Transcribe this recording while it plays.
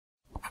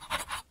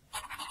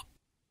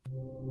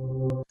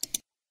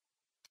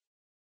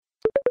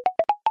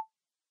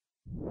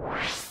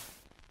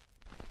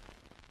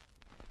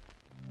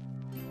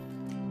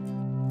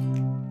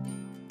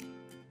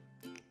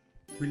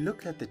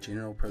look at the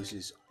general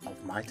process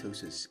of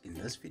mitosis in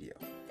this video.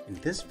 In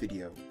this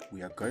video,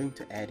 we are going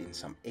to add in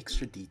some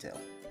extra detail,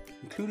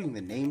 including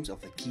the names of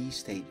the key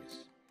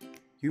stages.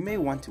 You may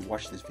want to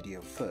watch this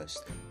video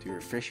first to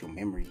refresh your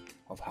memory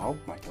of how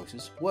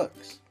mitosis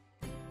works.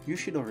 You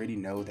should already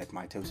know that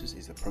mitosis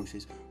is the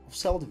process of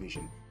cell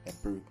division that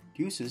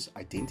produces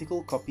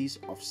identical copies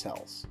of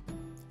cells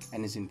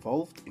and is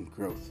involved in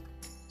growth,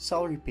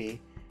 cell repair,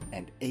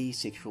 and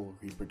asexual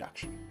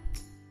reproduction.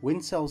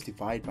 When cells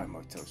divide by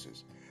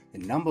mitosis, the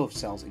number of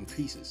cells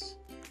increases,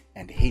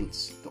 and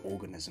hence the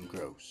organism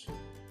grows.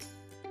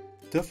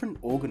 Different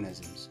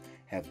organisms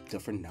have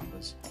different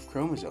numbers of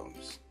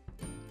chromosomes.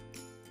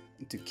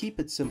 To keep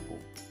it simple,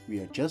 we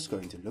are just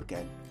going to look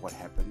at what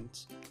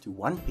happens to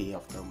one pair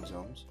of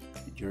chromosomes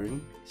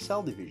during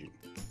cell division.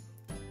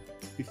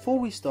 Before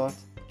we start,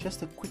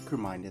 just a quick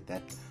reminder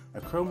that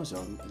a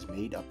chromosome is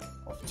made up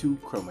of two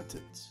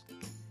chromatids,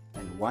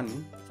 and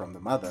one from the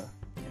mother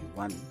and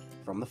one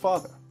from the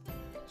father.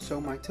 So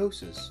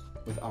mitosis,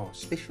 with our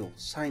special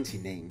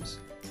sciencey names,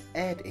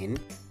 add in.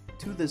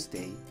 To this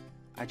day,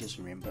 I just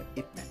remember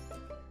IPMAT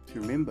to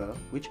remember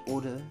which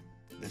order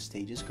the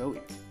stages go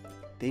in.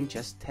 Then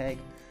just tag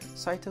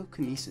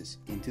cytokinesis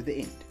into the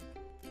end.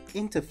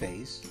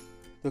 Interphase,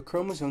 the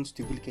chromosomes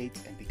duplicate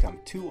and become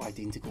two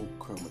identical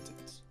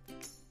chromatids,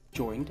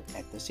 joined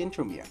at the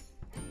centromere.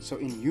 So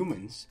in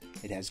humans,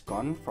 it has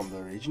gone from the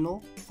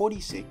original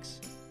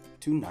 46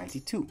 to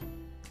 92.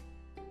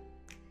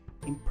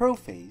 In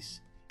prophase,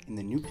 in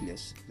the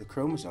nucleus, the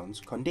chromosomes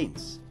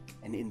condense,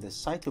 and in the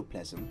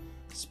cytoplasm,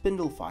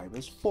 spindle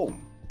fibres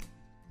form.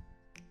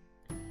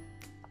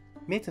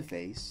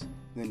 Metaphase,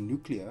 the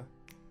nuclear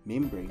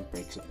membrane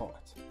breaks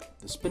apart.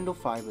 The spindle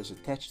fibers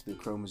attach to the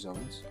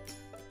chromosomes,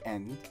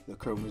 and the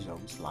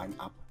chromosomes line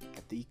up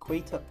at the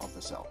equator of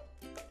the cell.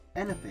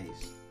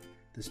 Anaphase,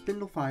 the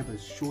spindle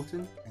fibers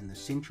shorten and the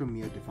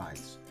centromere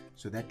divides,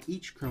 so that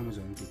each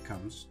chromosome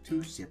becomes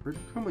two separate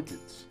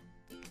chromatids.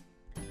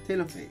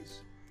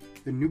 Telophase,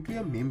 the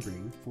nuclear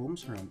membrane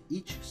forms around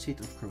each set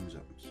of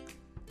chromosomes.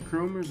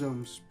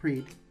 Chromosomes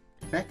spread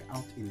back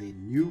out in their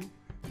new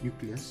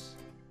nucleus,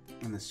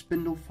 and the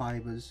spindle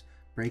fibers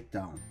break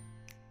down.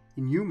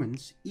 In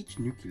humans, each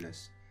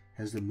nucleus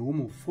has the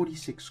normal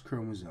 46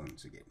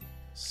 chromosomes again.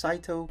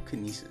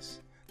 Cytokinesis.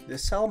 The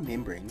cell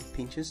membrane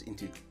pinches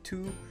into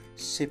two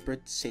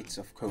separate sets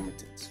of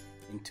chromatids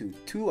into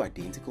two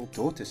identical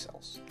daughter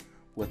cells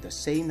with the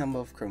same number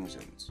of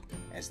chromosomes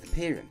as the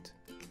parent.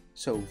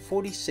 So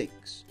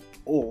 46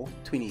 or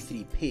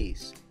 23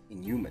 pairs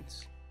in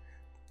humans.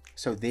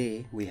 So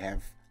there we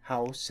have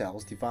how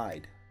cells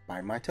divide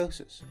by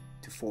mitosis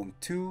to form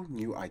two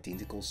new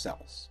identical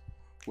cells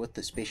with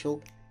the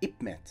special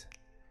IPMAT,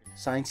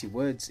 sciencey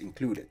words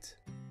included.